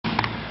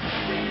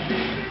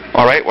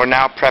Alright, we're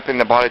now prepping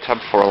the body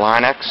tub for a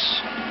Line-X.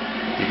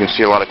 You can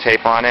see a lot of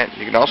tape on it.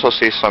 You can also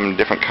see some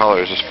different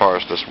colors as far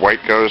as this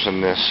white goes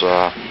and this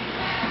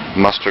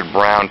mustard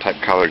brown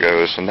type color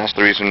goes, and that's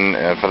the reason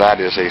for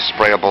that is a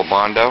sprayable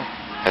Bondo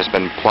has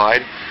been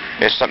applied.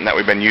 It's something that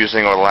we've been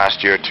using over the last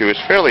year or two.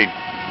 It's fairly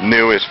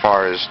new as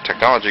far as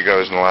technology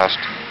goes in the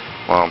last,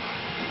 well,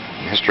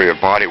 history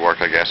of body work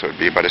I guess it would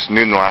be, but it's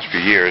new in the last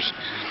few years.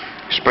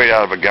 Sprayed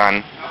out of a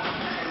gun,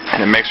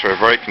 and it makes for a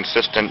very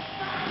consistent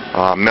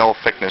mill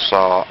thickness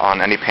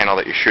on any panel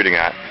that you're shooting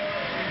at.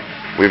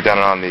 We've done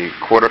it on the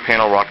quarter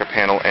panel, rocker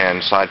panel,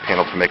 and side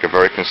panel to make a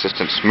very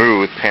consistent,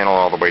 smooth panel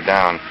all the way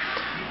down.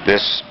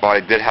 This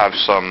body did have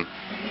some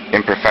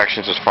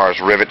imperfections as far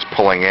as rivets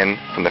pulling in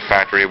from the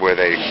factory where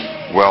they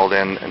weld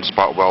in and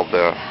spot weld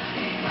the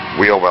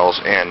wheel wells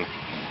in,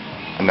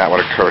 and that would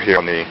occur here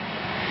on the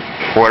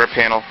quarter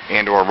panel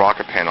and or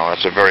rocker panel.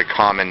 That's a very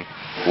common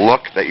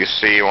look that you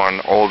see on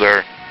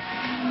older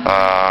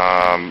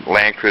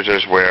Land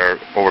Cruisers where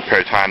over a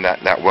period of time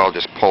that weld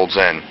just pulls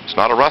in. It's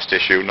not a rust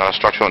issue, not a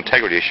structural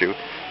integrity issue,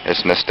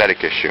 it's an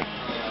aesthetic issue.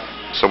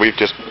 So we've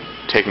just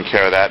taken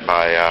care of that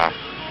by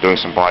doing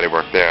some body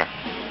work there.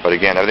 But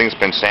again, everything's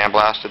been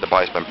sandblasted, the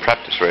body's been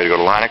prepped, it's ready to go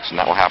to Line-X, and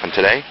that will happen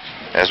today,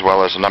 as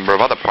well as a number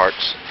of other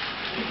parts,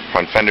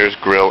 front fenders,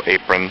 grill,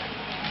 apron,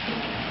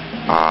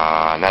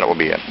 and that will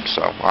be it.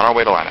 So on our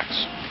way to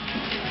Line-X.